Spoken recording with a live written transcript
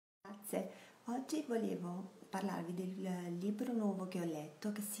ragazze, oggi volevo parlarvi del libro nuovo che ho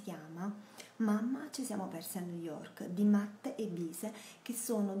letto che si chiama Mamma, ci siamo persi a New York di Matt e Bise, che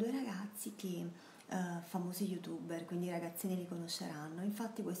sono due ragazzi che famosi youtuber, quindi i ragazzini li conosceranno.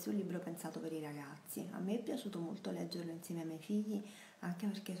 Infatti questo è un libro pensato per i ragazzi. A me è piaciuto molto leggerlo insieme ai miei figli, anche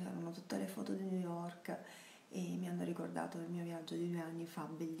perché c'erano tutte le foto di New York e mi hanno ricordato il mio viaggio di 2 anni fa,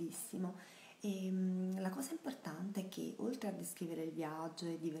 bellissimo. La cosa importante è che oltre a descrivere il viaggio,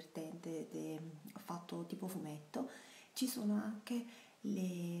 è divertente ed è fatto tipo fumetto, ci sono anche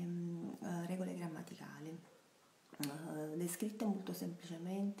le regole grammaticali, descritte molto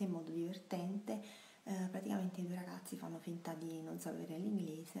semplicemente, in modo divertente. Praticamente i due ragazzi fanno finta di non sapere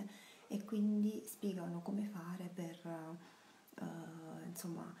l'inglese e quindi spiegano come fare per,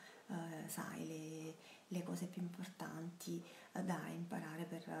 insomma, sai, le cose più importanti da imparare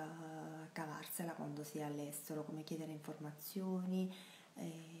per cavarsela quando si è all'estero, come chiedere informazioni,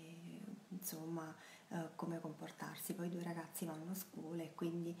 insomma, come comportarsi. Poi i due ragazzi vanno a scuola e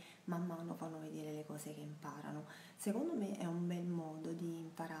quindi man mano fanno vedere le cose che imparano. Secondo me è un bel modo di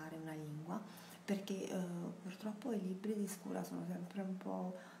imparare una lingua, perché purtroppo i libri di scuola sono sempre un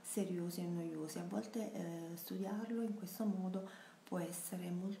po' seriosi e noiosi. A volte studiarlo in questo modo può essere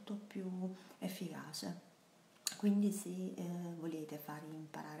molto più efficace. Quindi se volete far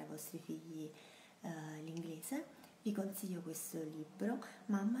imparare ai vostri figli l'inglese, vi consiglio questo libro,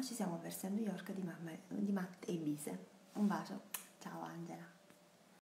 Mamma, ci siamo persi a New York di Matt e Bise. Un bacio, ciao Angela.